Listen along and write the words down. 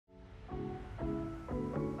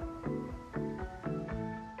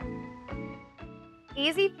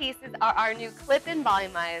easiPieces are our new clip-in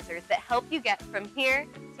volumizers that help you get from here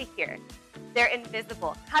to here. They're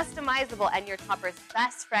invisible, customizable, and your topper's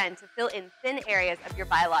best friend to fill in thin areas of your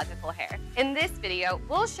biological hair. In this video,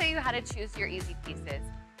 we'll show you how to choose your easiPieces,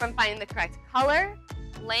 from finding the correct color,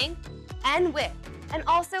 length, and width, and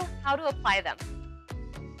also how to apply them.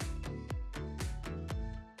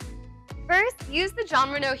 First, use the Jon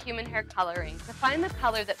Renau Human Hair Coloring to find the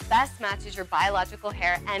color that best matches your biological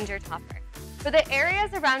hair and your topper. For the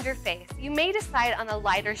areas around your face, you may decide on a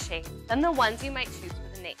lighter shade than the ones you might choose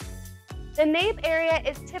for the nape. The nape area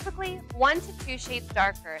is typically 1 to 2 shades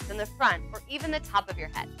darker than the front or even the top of your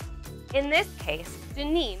head. In this case,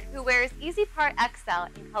 Janine, who wears Easy Part XL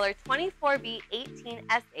in color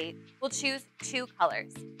 24B18S8, will choose two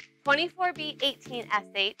colors,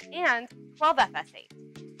 24B18S8 and 12FS8.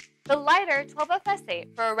 The lighter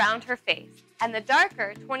 12FS8 for around her face, and the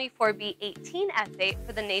darker 24B18S8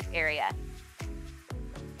 for the nape area.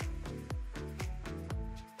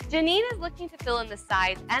 Janine is looking to fill in the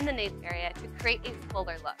sides and the nape area to create a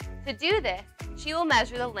fuller look. To do this, she will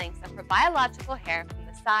measure the lengths of her biological hair from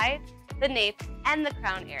the sides, the nape, and the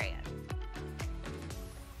crown areas.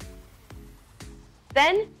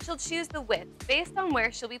 Then she'll choose the width based on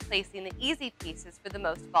where she'll be placing the easiPieces for the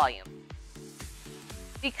most volume.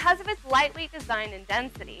 Because of its lightweight design and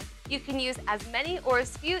density, you can use as many or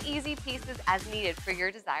as few easiPieces as needed for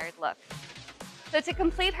your desired look. So to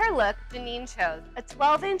complete her look, Janine chose a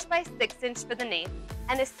 12-inch by 6-inch for the nape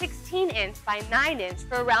and a 16-inch by 9-inch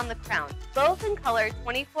for around the crown, both in color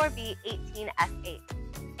 24B18S8.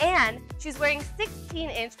 And she's wearing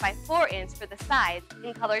 16-inch by 4-inch for the sides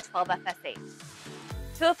in color 12FS8.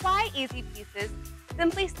 To apply easiPieces,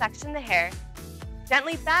 simply section the hair,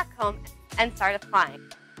 gently backcomb, and start applying.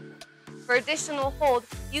 For additional hold,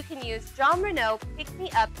 you can use Jon Renau Pick Me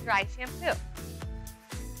Up Dry Shampoo.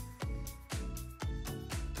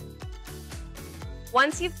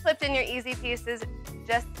 Once you've clipped in your easiPieces,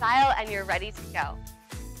 just style and you're ready to go.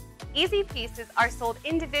 easiPieces are sold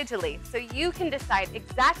individually, so you can decide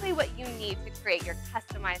exactly what you need to create your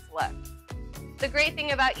customized look. The great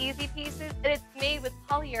thing about easiPieces is that it's made with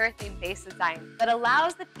polyurethane-based design that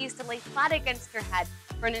allows the piece to lay flat against your head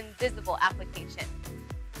for an invisible application.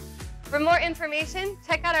 For more information,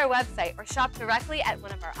 check out our website or shop directly at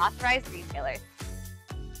one of our authorized retailers.